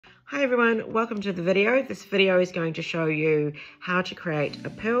Hi everyone, welcome to the video. This video is going to show you how to create a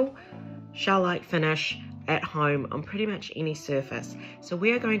pearl shell-like finish at home on pretty much any surface. So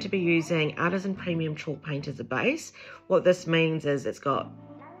we are going to be using Artisan Premium Chalk Paint as a base. What this means is it's got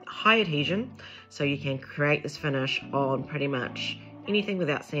high adhesion, so you can create this finish on pretty much anything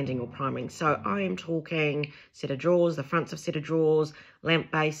without sanding or priming. So I am talking set of drawers, the fronts of set of drawers,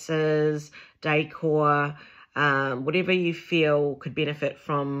 lamp bases, decor, whatever you feel could benefit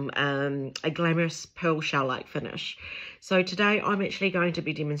from a glamorous pearl shell-like finish. So today I'm actually going to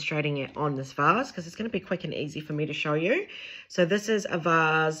be demonstrating it on this vase because it's going to be quick and easy for me to show you. So this is a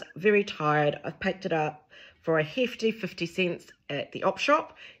vase, very tired. I've picked it up for a hefty 50 cents at the op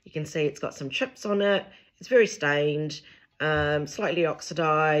shop. You can see it's got some chips on it. It's very stained, slightly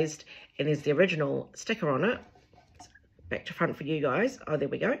oxidized, and there's the original sticker on it. Back to front for you guys. Oh, there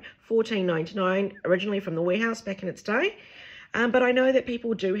we go. $14.99, originally from the warehouse back in its day. But I know that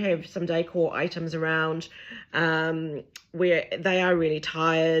people do have some decor items around where they are really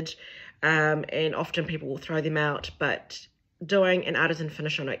tired, and often people will throw them out, but doing an artisan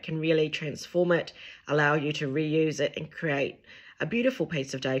finish on it can really transform it, allow you to reuse it and create a beautiful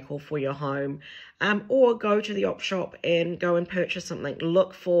piece of decor for your home. Or go to the op shop and go and purchase something.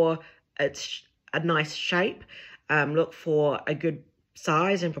 Look for a nice shape. Look for a good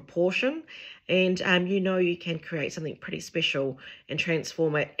size and proportion, and you can create something pretty special and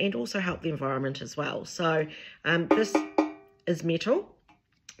transform it and also help the environment as well. So this is metal,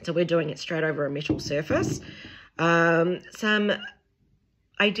 so we're doing it straight over a metal surface. Some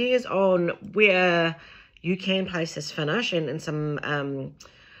ideas on where you can place this finish and some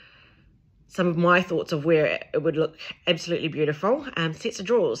of my thoughts of where it would look absolutely beautiful. Sets of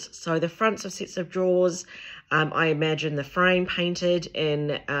drawers. So the fronts of sets of drawers, I imagine the frame painted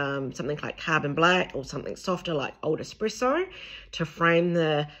in something like carbon black or something softer like old espresso to frame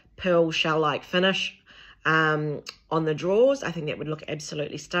the pearl shell-like finish on the drawers. I think that would look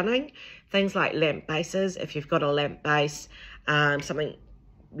absolutely stunning. Things like lamp bases, if you've got a lamp base, something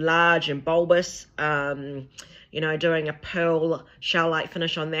large and bulbous, doing a pearl shell-like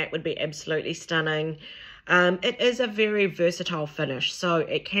finish on that would be absolutely stunning. It is a very versatile finish, so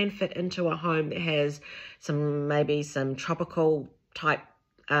it can fit into a home that has maybe some tropical type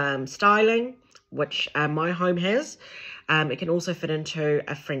styling, which my home has. It can also fit into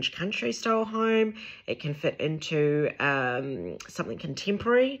a French country style home. It can fit into something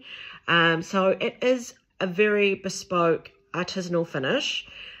contemporary. So it is a very bespoke artisanal finish,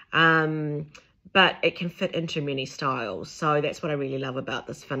 but it can fit into many styles. So that's what I really love about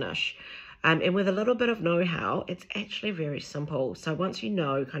this finish. And with a little bit of know-how, it's actually very simple. So once you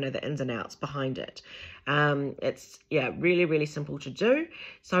know kind of the ins and outs behind it, it's, really, really simple to do.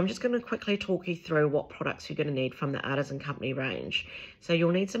 So I'm just going to quickly talk you through what products you're going to need from the Artisan Company range. So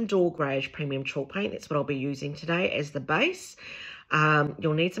you'll need some door grage premium chalk paint. That's what I'll be using today as the base.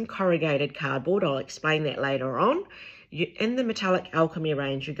 You'll need some corrugated cardboard. I'll explain that later on. In the metallic alchemy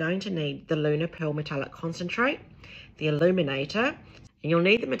range, you're going to need the Lunar Pearl Metallic Concentrate, the Illuminator, and you'll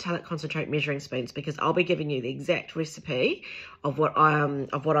need the metallic concentrate measuring spoons because I'll be giving you the exact recipe of what I'm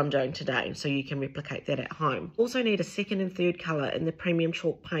doing today, so you can replicate that at home. Also need a second and third colour in the premium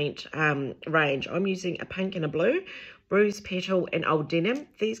chalk paint range. I'm using a pink and a blue, bruised petal and old denim.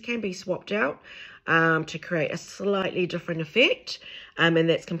 These can be swapped out to create a slightly different effect, and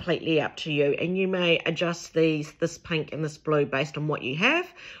that's completely up to you. And you may adjust this pink and this blue based on what you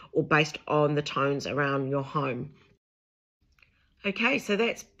have or based on the tones around your home. Okay, so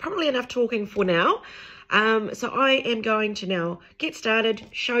that's probably enough talking for now. So I am going to now get started,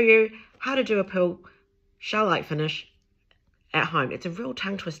 show you how to do a pearl shell-like finish at home. It's a real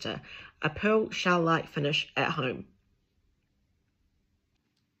tongue twister, a pearl shell-like finish at home.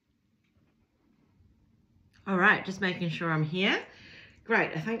 All right, just making sure I'm here.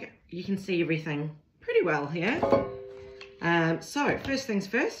 Great, I think you can see everything pretty well here. So first things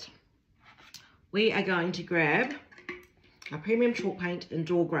first, we are going to grab a premium chalk paint in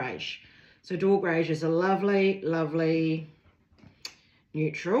door grage. So door grage is a lovely, lovely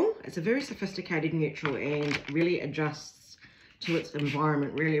neutral. It's a very sophisticated neutral and really adjusts to its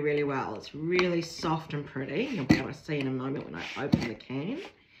environment really, really well. It's really soft and pretty. You'll be able to see in a moment when I open the can.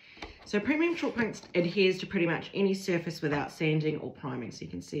 So premium chalk paint adheres to pretty much any surface without sanding or priming. So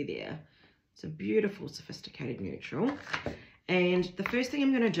you can see there, it's a beautiful, sophisticated neutral. And the first thing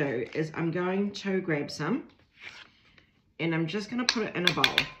I'm going to do is I'm going to grab some, and I'm just going to put it in a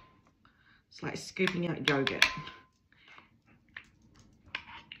bowl. It's like scooping out yogurt.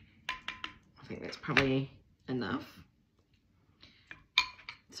 I think that's probably enough.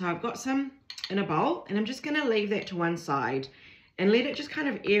 So I've got some in a bowl, and I'm just going to leave that to one side and let it just kind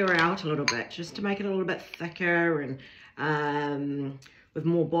of air out a little bit, just to make it a little bit thicker and with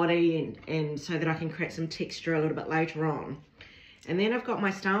more body, and so that I can create some texture a little bit later on. And then I've got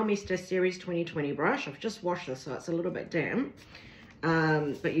my Stylemaster Series 2020 brush. I've just washed this, so it's a little bit damp,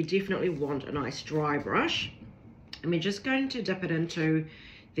 but you definitely want a nice dry brush. And we're just going to dip it into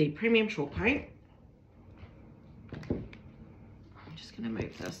the premium chalk paint. I'm just going to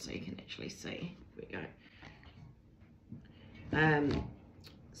move this so you can actually see. There we go.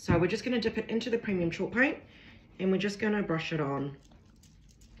 So we're just going to dip it into the premium chalk paint, and we're just going to brush it on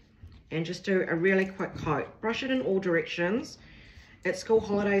and just do a really quick coat. Brush it in all directions. It's school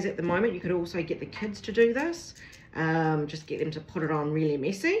holidays at the moment. You could also get the kids to do this. Just get them to put it on really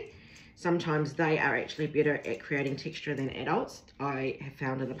messy. Sometimes they are actually better at creating texture than adults, I have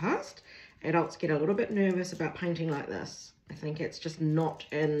found in the past. Adults get a little bit nervous about painting like this. I think it's just not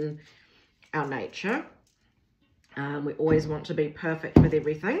in our nature. We always want to be perfect with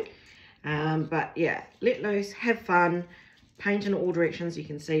everything. But yeah, let loose, have fun, paint in all directions. You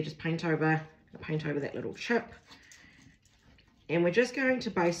can see, just paint over that little chip. And we're just going to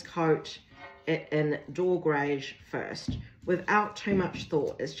base coat it in door greige first, without too much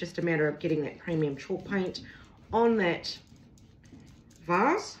thought. It's just a matter of getting that premium chalk paint on that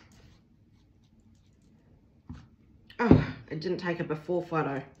vase. Oh, it didn't take a before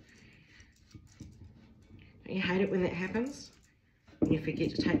photo. Don't you hate it when that happens? When you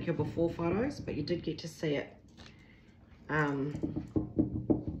forget to take your before photos, but you did get to see it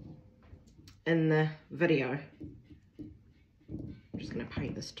in the video. I'm just going to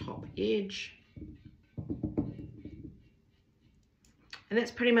paint this top edge. And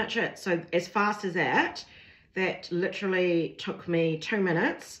that's pretty much it. So as fast as that literally took me 2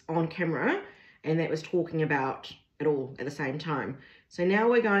 minutes on camera, and that was talking about it all at the same time. So now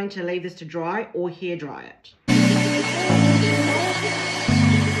we're going to leave this to dry or hair dry it.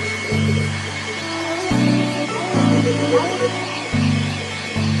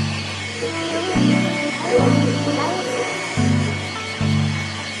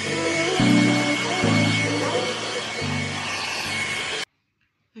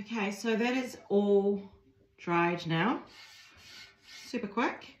 Okay, so that is all dried now, super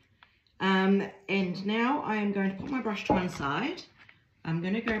quick. And now I am going to put my brush to one side. I'm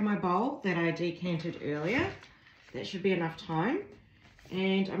going to grab my bowl that I decanted earlier. That should be enough time.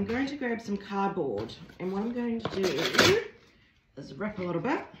 And I'm going to grab some cardboard. And what I'm going to do is rip a little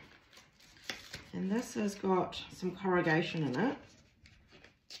bit. And this has got some corrugation in it.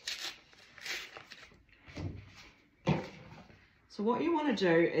 So what you want to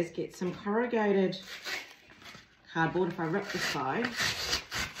do is get some corrugated cardboard. If I rip the side, it's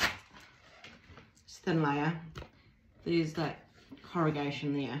a thin layer, there's that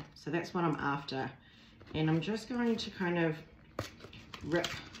corrugation there. So that's what I'm after. And I'm just going to kind of rip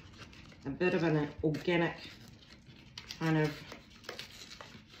a bit of an organic kind of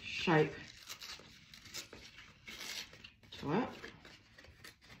shape to it.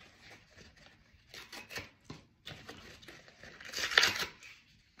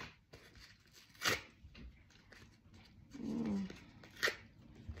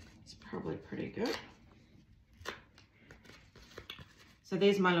 Probably pretty good. So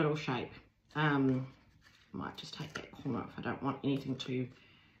there's my little shape. Might just take that corner if I don't want anything too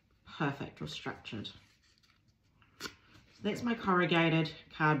perfect or structured. So that's my corrugated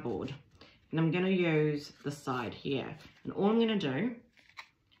cardboard, and I'm going to use the side here. And all I'm going to do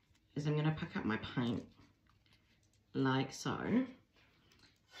is I'm going to pick up my paint like so,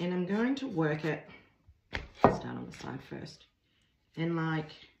 and I'm going to work it, start on the side first, in like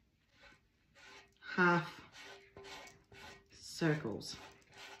half circles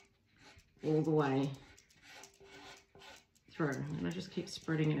all the way through, and I just keep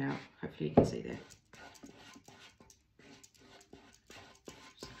spreading it out. Hopefully you can see that.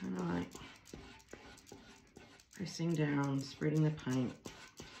 Just kind of like pressing down, spreading the paint.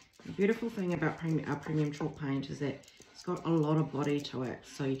 The beautiful thing about our premium chalk paint is that it's got a lot of body to it,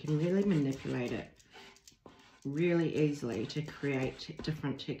 so you can really manipulate it really easily to create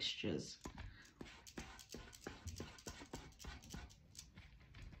different textures.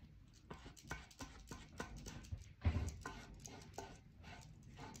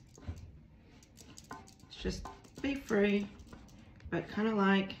 Just be free, but kind of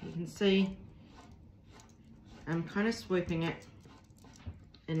like you can see I'm kind of swooping it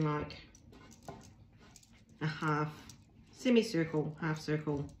in like a half semicircle, half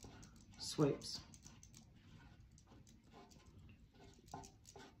circle swoops.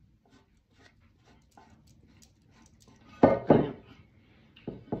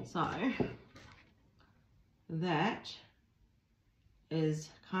 So that is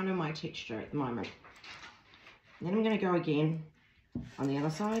kind of my texture at the moment. Then I'm going to go again on the other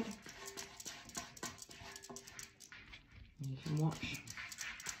side. You can watch.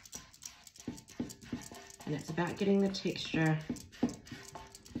 And it's about getting the texture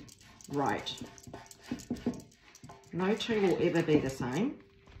right. No two will ever be the same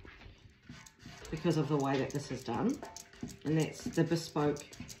because of the way that this is done. And that's the bespoke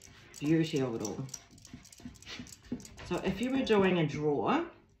beauty of it all. So if you were doing a drawer,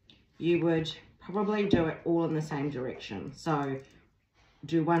 you would probably do it all in the same direction. So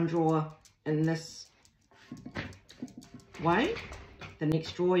do one drawer in this way, the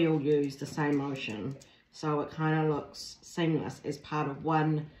next drawer you'll use the same motion. So it kind of looks seamless as part of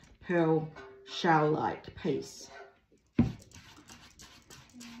one pearl shell-like piece. It's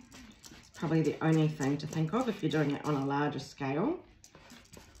probably the only thing to think of if you're doing it on a larger scale.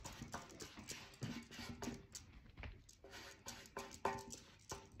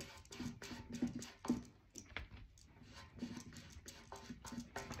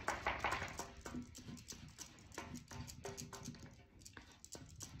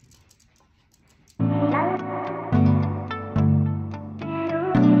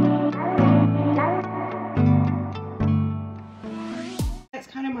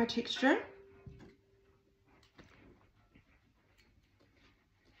 My texture.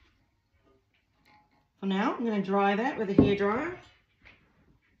 For now, I'm going to dry that with a hairdryer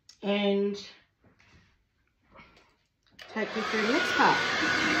and take you through the next part.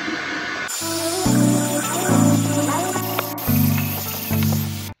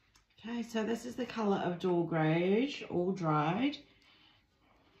 Okay, so this is the colour of Dual Greige, all dried.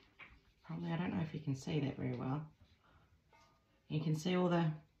 Probably, I don't know if you can see that very well. You can see all the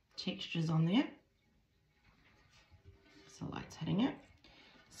textures on there. So light's hitting it.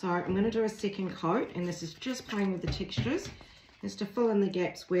 So I'm going to do a second coat, and this is just playing with the textures. Just to fill in the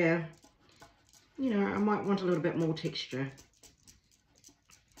gaps where, you know, I might want a little bit more texture.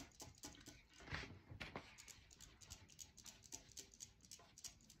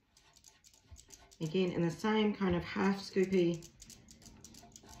 Again, in the same kind of half scoopy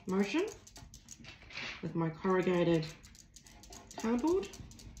motion with my corrugated cardboard.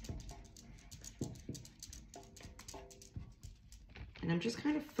 And I'm just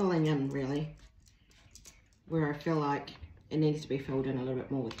kind of filling in really where I feel like it needs to be filled in a little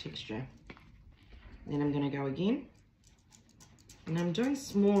bit more with texture. Then I'm going to go again, and I'm doing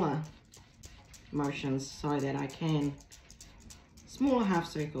smaller motions so that I can, smaller half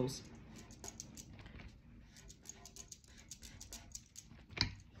circles.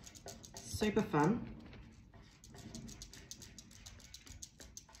 Super fun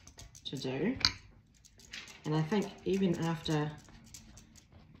to do, and I think even after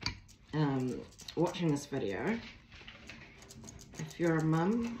watching this video, if you're a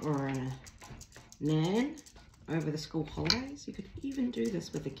mum or a nan over the school holidays, you could even do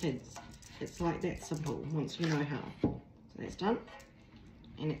this with the kids. It's like that simple once you know how. So that's done,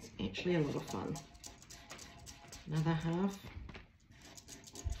 and it's actually a lot of fun. Another half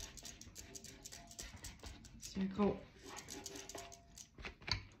circle.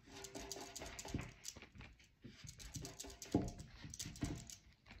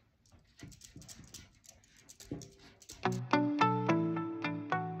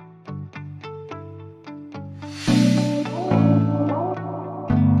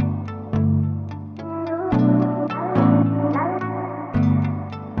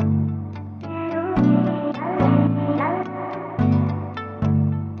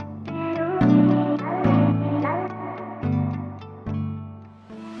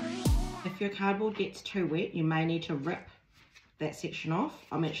 If your cardboard gets too wet, you may need to rip that section off.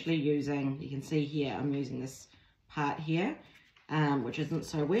 I'm actually using, you can see here, I'm using this part here, which isn't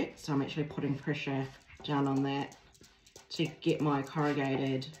so wet, so I'm actually putting pressure down on that to get my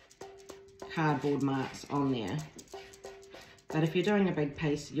corrugated cardboard marks on there. But if you're doing a big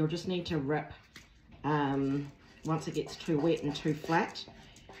piece, you'll just need to rip once it gets too wet and too flat,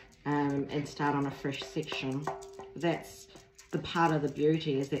 and start on a fresh section. That's the part of the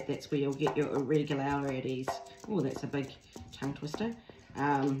beauty, is that that's where you'll get your irregularities. Oh, that's a big tongue twister.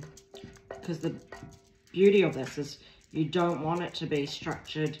 Because the beauty of this is you don't want it to be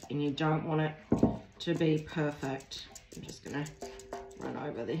structured and you don't want it to be perfect. I'm just gonna run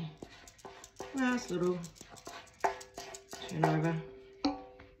over the last little turn over.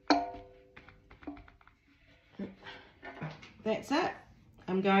 That's it.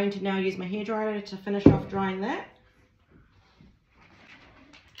 I'm going to now use my hairdryer to finish off drying that.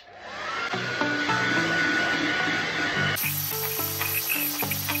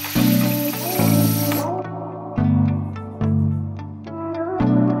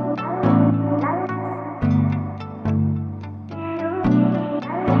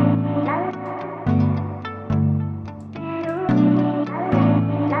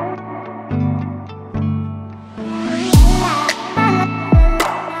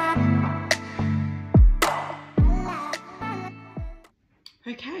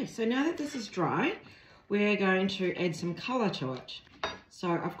 so now that this is dry, we're going to add some colour to it. So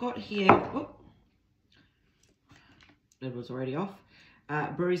I've got here, oh, it was already off,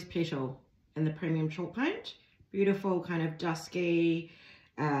 Bruised Petal in the premium chalk paint. Beautiful kind of dusky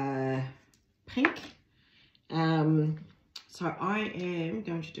pink. So I am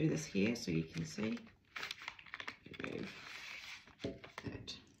going to do this here so you can see. Move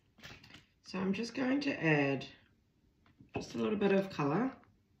that. So I'm just going to add just a little bit of colour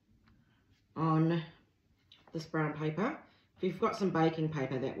on this brown paper. If you've got some baking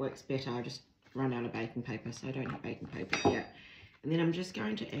paper, that works better. I just run out of baking paper, so I don't have baking paper yet. And then I'm just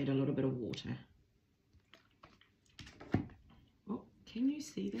going to add a little bit of water. Oh, can you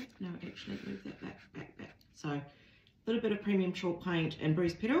see that? No, actually, move that back. So a little bit of premium chalk paint and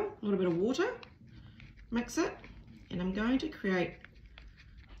Bruised Petal, a little bit of water, mix it, and I'm going to create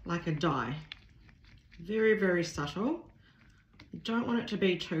like a dye. Very, very subtle. You don't want it to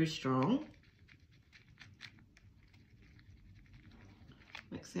be too strong.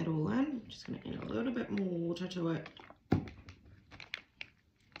 Mix that all in. I'm just going to add a little bit more water to it.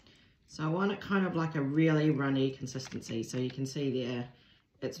 So I want it kind of like a really runny consistency. So you can see there,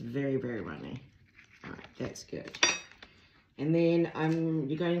 it's very, very runny. All right, that's good. And then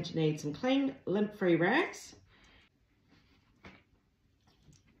you're going to need some clean, lint-free rags.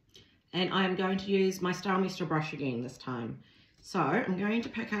 And I'm going to use my Stylemaster brush again this time. So I'm going to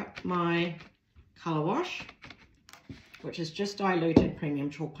pick up my colour wash, which is just diluted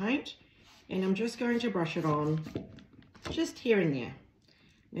premium chalk paint, and I'm just going to brush it on just here and there.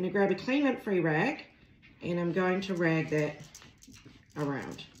 I'm going to grab a clean lint-free rag, and I'm going to rag that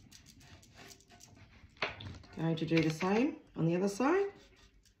around. Going to do the same on the other side.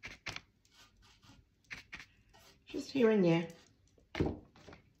 Just here and there.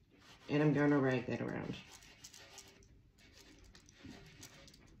 And I'm going to rag that around.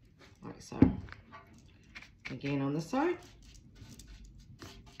 Like so. Again on this side.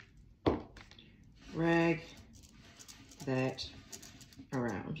 Rag that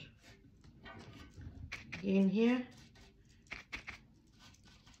around. Again here.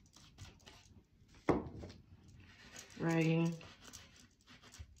 Ragging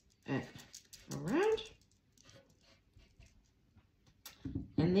it around.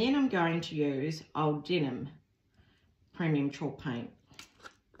 And then I'm going to use Old Denim premium chalk paint.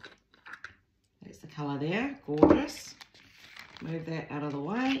 That's the colour there, gorgeous. Move that out of the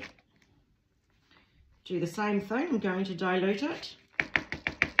way. Do the same thing, I'm going to dilute it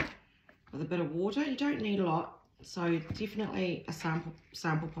with a bit of water. You don't need a lot, so definitely a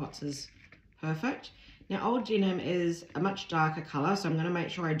sample pots is perfect. Now Old Denim is a much darker colour, so I'm going to make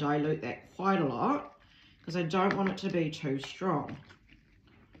sure I dilute that quite a lot because I don't want it to be too strong.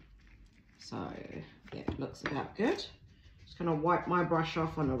 So that looks about good. Just going to wipe my brush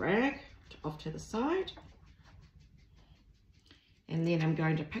off on a rag, off to the side. And then I'm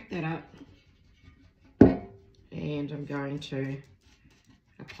going to pick that up and I'm going to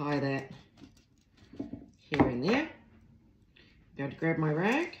apply that here and there. I'm going to grab my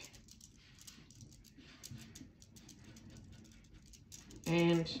rag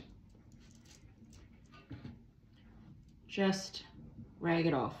and just rag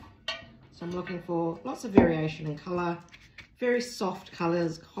it off. So I'm looking for lots of variation in colour, very soft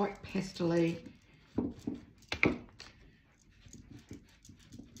colours, quite pastel-y.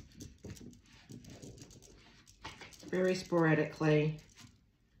 Very sporadically.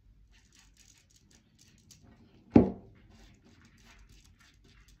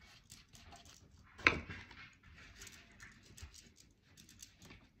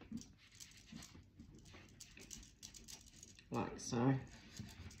 Like so.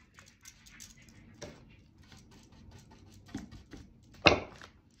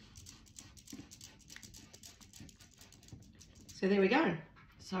 So there we go.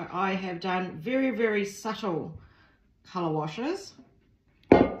 So I have done very, very subtle colour washes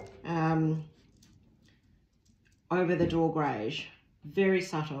over the door greige, very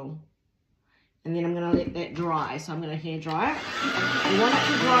subtle. And then I'm going to let that dry, so I'm going to hair dry it. You want it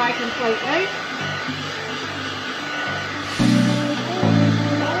to dry completely.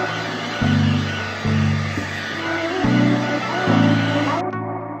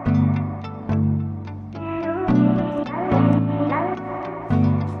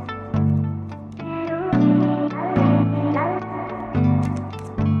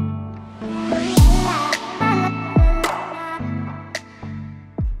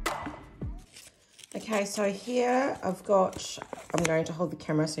 Okay, so here I've got, I'm going to hold the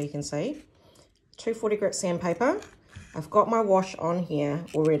camera so you can see, 240 grit sandpaper. I've got my wash on here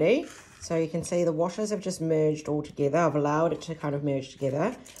already, so you can see the washes have just merged all together. I've allowed it to kind of merge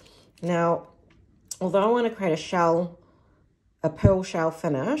together. Now, although I want to create a pearl shell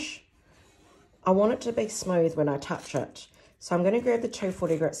finish, I want it to be smooth when I touch it. So I'm going to grab the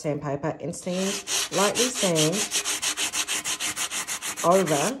 240 grit sandpaper and lightly sand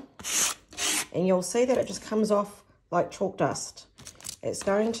over, and you'll see that it just comes off like chalk dust. It's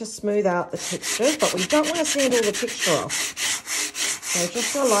going to smooth out the textures, but we don't want to sand all the texture off. So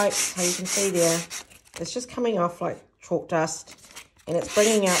just a light, so you can see there, it's just coming off like chalk dust, and it's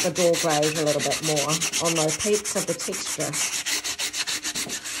bringing out the door glaze a little bit more on those peaks of the texture.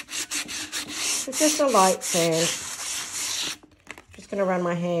 So just a light sand. Just going to run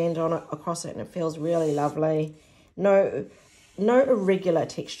my hand on it, across it, and it feels really lovely. No irregular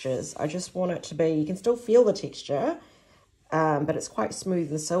textures. I just want it to be, you can still feel the texture, but it's quite smooth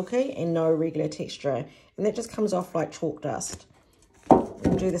and silky and no irregular texture. And that just comes off like chalk dust.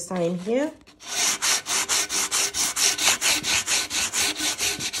 We'll do the same here.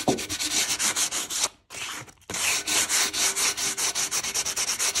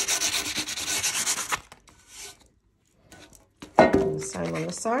 Same on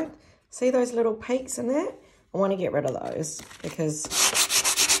the side. See those little peaks in there? I want to get rid of those because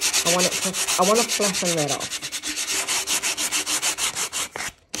I want to flatten that off.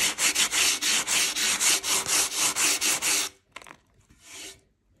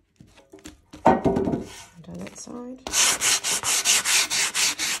 Down that side.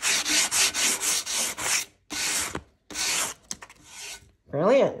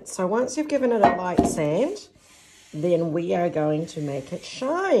 Brilliant. So once you've given it a light sand, then we are going to make it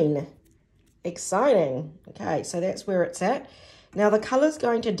shine. Exciting. Okay, so that's where it's at. Now the color's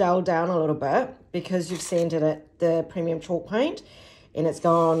going to dull down a little bit because you've sanded it, the premium chalk paint, and it's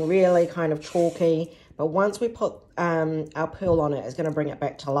gone really kind of chalky. But once we put our pearl on it, it's going to bring it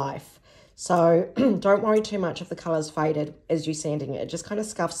back to life. So don't worry too much if the color's faded as you're sanding it. It just kind of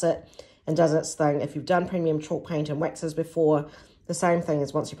scuffs it and does its thing. If you've done premium chalk paint and waxes before, the same thing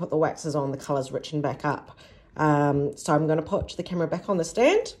is once you put the waxes on, the color's richen back up. So I'm going to put the camera back on the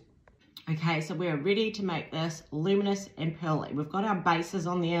stand. Okay, so we're ready to make this luminous and pearly. We've got our bases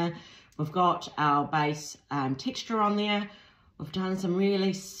on there. We've got our base texture on there. We've done some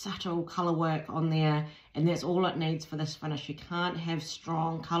really subtle color work on there, and that's all it needs for this finish. You can't have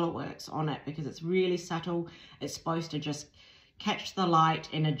strong color works on it because it's really subtle. It's supposed to just catch the light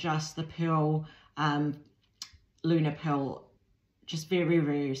and adjust the pearl, lunar pearl, just very,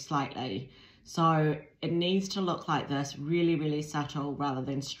 very slightly. So it needs to look like this, really, really subtle rather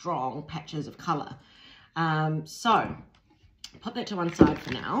than strong patches of color. So put that to one side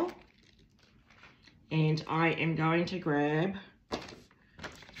for now. And I am going to grab,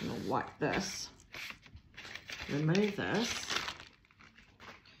 I'm going to wipe this, remove this,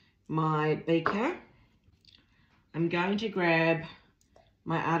 my beaker. I'm going to grab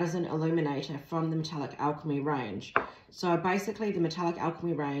my Artisan Illuminator from the Metallic Alchemy range. So basically the Metallic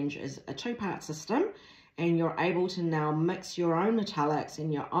Alchemy range is a two-part system, and you're able to now mix your own metallics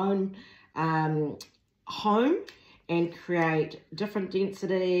in your own home and create different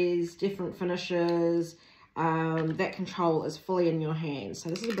densities, different finishes. That control is fully in your hands. So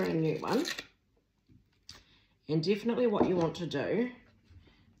this is a brand new one. And definitely what you want to do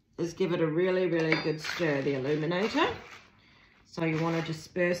is give it a really, really good stir, the Illuminator. So you want to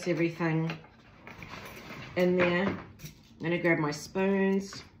disperse everything in there. I'm going to grab my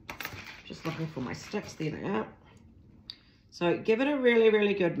spoons, just looking for my sticks, there they are. So give it a really,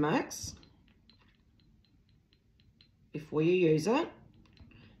 really good mix before you use it,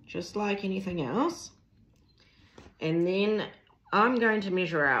 just like anything else. And then I'm going to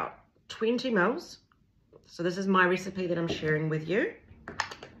measure out 20 mils. So this is my recipe that I'm sharing with you.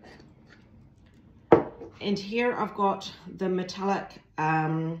 And here I've got the Metallic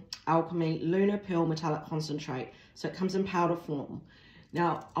Alchemy Lunar Pearl Metallic Concentrate. So it comes in powder form.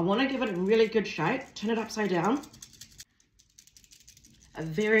 Now, I want to give it a really good shake. Turn it upside down. A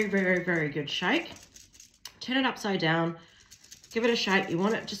very, very, very good shake. Turn it upside down. Give it a shake. You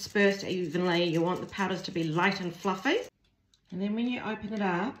want it dispersed evenly. You want the powders to be light and fluffy. And then when you open it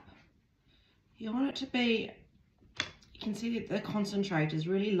up, you want it to be, you can see that the concentrate is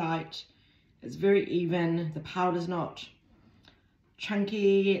really light. It's very even. The powder's not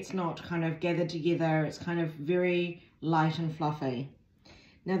chunky. It's not kind of gathered together. It's kind of very light and fluffy.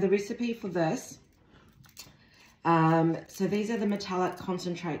 Now the recipe for this, so these are the metallic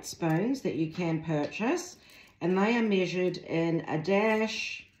concentrate spoons that you can purchase, and they are measured in a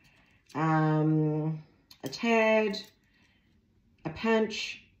dash, a tad, a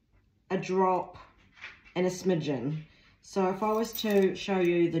pinch, a drop, and a smidgen. So if I was to show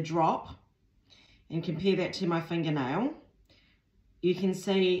you the drop and compare that to my fingernail, you can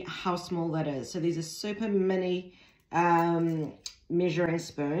see how small that is. So these are super mini measuring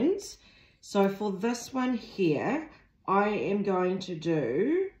spoons. So for this one here, I am going to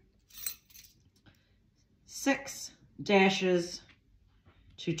do 6 dashes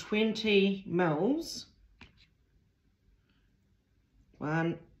to 20 mils.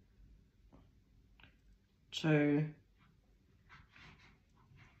 1, 2,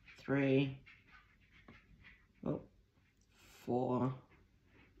 3, 4,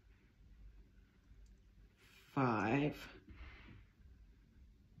 5,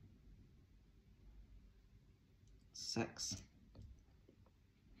 6.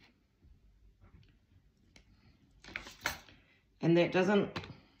 And that doesn't,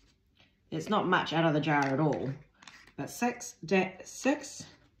 it's not much out of the jar at all, but 6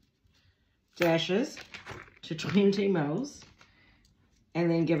 dashes to 20 mils, and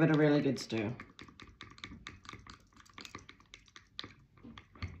then give it a really good stir.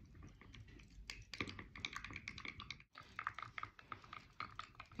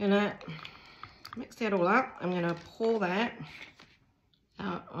 Gonna mix that all up. I'm gonna pour that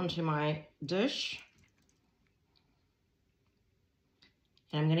out onto my dish.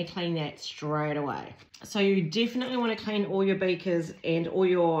 And I'm going to clean that straight away. So you definitely want to clean all your beakers and all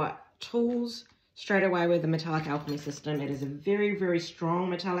your tools straight away with the metallic alchemy system. It is a very, very strong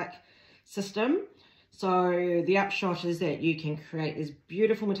metallic system. So the upshot is that you can create these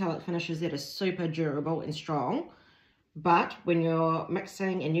beautiful metallic finishes that are super durable and strong. But when you're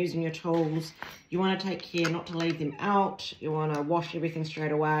mixing and using your tools, you want to take care not to leave them out. You want to wash everything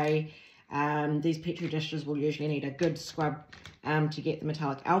straight away. These petri dishes will usually need a good scrub to get the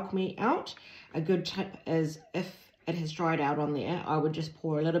metallic alchemy out. A good tip is if it has dried out on there, I would just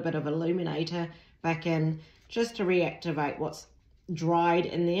pour a little bit of illuminator back in just to reactivate what's dried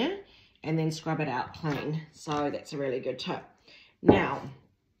in there and then scrub it out clean. So that's a really good tip. Now,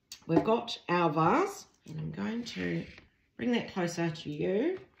 we've got our vase, and I'm going to bring that closer to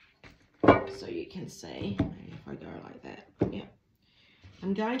you so you can see. Maybe if I go like that, yeah.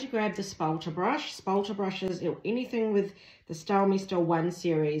 I'm going to grab the spalter brush. Spalter brushes, anything with the Style Me Still 1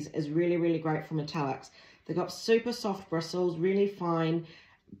 series is really, really great for metallics. They've got super soft bristles, really fine,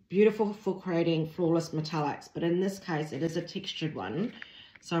 beautiful for creating flawless metallics. But in this case, it is a textured one.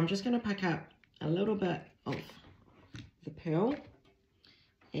 So I'm just going to pick up a little bit of the pearl.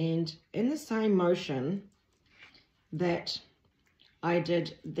 And in the same motion that I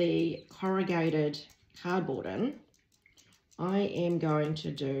did the corrugated cardboard in, I am going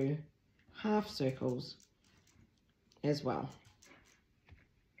to do half circles as well.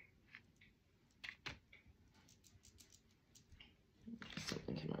 Just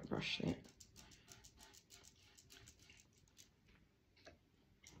something in my brush there.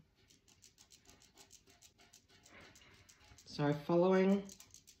 So following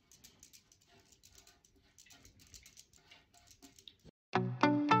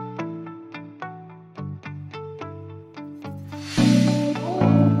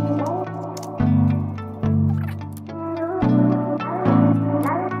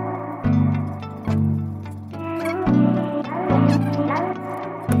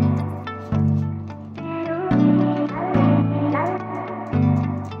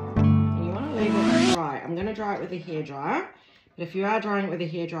dry it with a hairdryer, but if you are drying it with a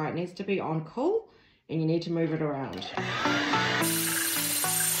hairdryer, it needs to be on cool and you need to move it around.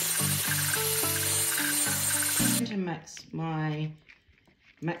 I'm going to mix my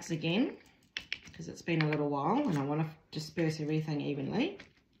mix again because it's been a little while and I want to disperse everything evenly.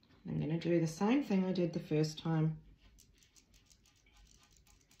 I'm going to do the same thing I did the first time.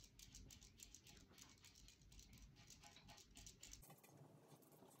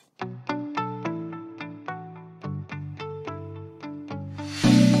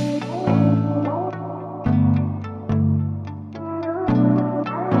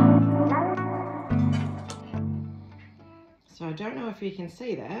 So I don't know if you can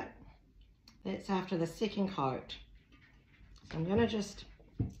see that. That's after the second coat. So I'm going to just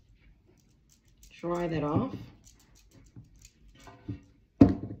dry that off.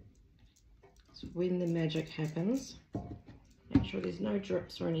 So when the magic happens, make sure there's no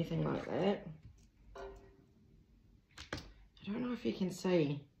drips or anything like that. I don't know if you can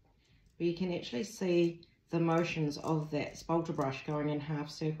see, but you can actually see the motions of that spalter brush going in half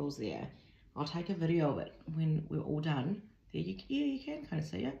circles there. I'll take a video of it when we're all done. There you can kind of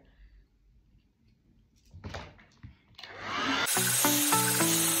see it.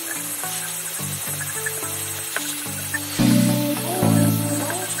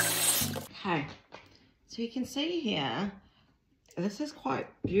 Okay, so you can see here, this is quite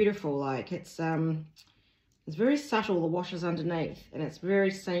beautiful. Like it's It's very subtle, the washes underneath, and it's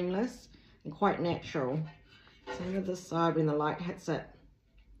very seamless and quite natural. Same with this side when the light hits it.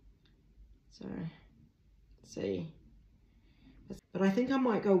 So, see. But I think I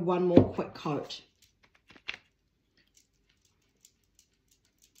might go one more quick coat.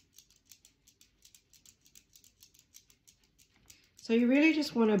 So you really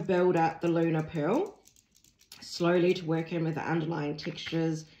just want to build up the Lunar Pearl slowly to work in with the underlying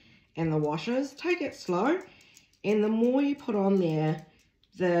textures and the washes. Take it slow, and the more you put on there,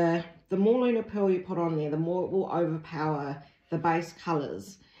 the more Lunar Pearl you put on there, the more it will overpower the base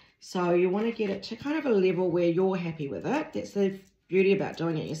colours. So you want to get it to kind of a level where you're happy with it. That's the beauty about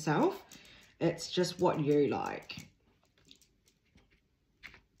doing it yourself. It's just what you like.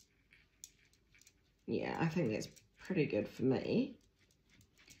 Yeah, I think that's pretty good for me.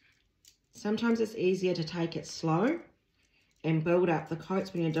 Sometimes it's easier to take it slow and build up the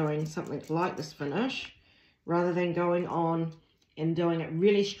coats when you're doing something like this finish, rather than going on and doing it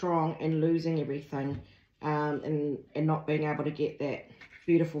really strong and losing everything, and not being able to get that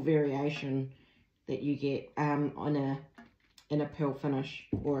beautiful variation that you get in a pearl finish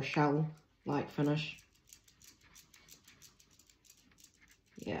or a shell like finish.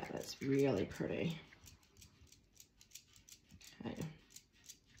 Yeah, that's really pretty. Okay.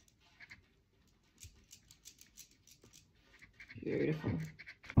 Beautiful.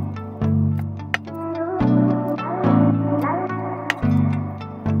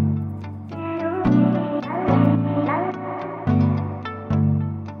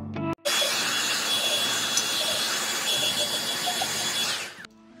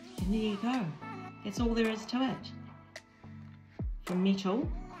 And there you go. That's all there is to it. From metal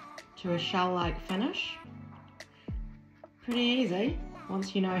to a shell-like finish. Pretty easy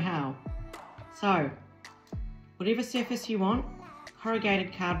once you know how. So, whatever surface you want,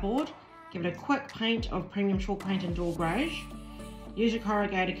 corrugated cardboard, give it a quick paint of premium chalk paint and door greige. Use your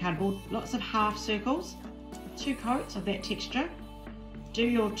corrugated cardboard, lots of half circles, 2 coats of that texture. Do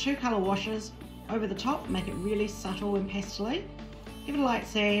your 2 colour washes over the top, make it really subtle and pastel-y. Give it a light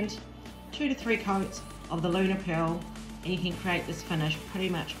sand, 2 to 3 coats of the Lunar Pearl, and you can create this finish pretty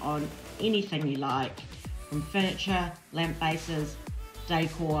much on anything you like, from furniture, lamp bases,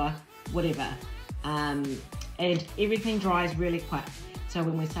 decor, whatever. And everything dries really quick. So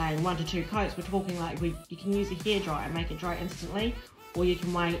when we're saying 1 to 2 coats, we're talking like you can use a hairdryer and make it dry instantly, or you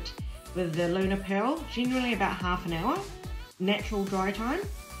can wait with the Lunar Pearl, generally about half an hour, natural dry time.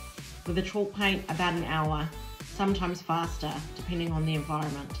 With the chalk paint, about an hour, sometimes faster, depending on the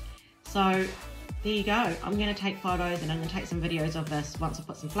environment. So there you go. I'm going to take photos and I'm going to take some videos of this once I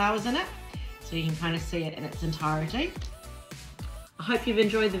put some flowers in it, so you can kind of see it in its entirety. I hope you've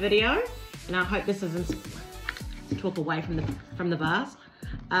enjoyed the video, and I hope this isn't talk away from the bars.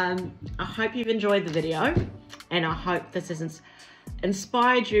 I hope you've enjoyed the video, and I hope this has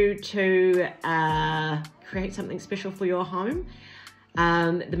inspired you to create something special for your home.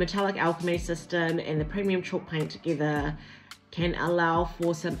 The metallic alchemy system and the premium chalk paint together can allow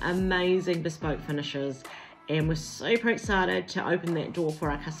for some amazing bespoke finishes, and we're super excited to open that door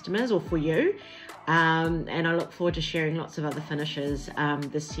for our customers, or for you. And I look forward to sharing lots of other finishes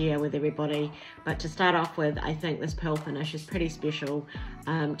this year with everybody. But to start off with, I think this pearl finish is pretty special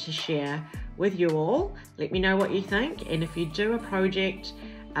to share with you all. Let me know what you think, and if you do a project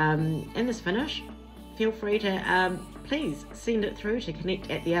in this finish, feel free to please send it through to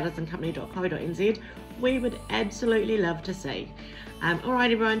connect@theartisancompany.co.nz. We would absolutely love to see. All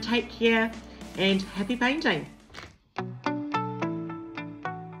right, everyone, take care and happy painting.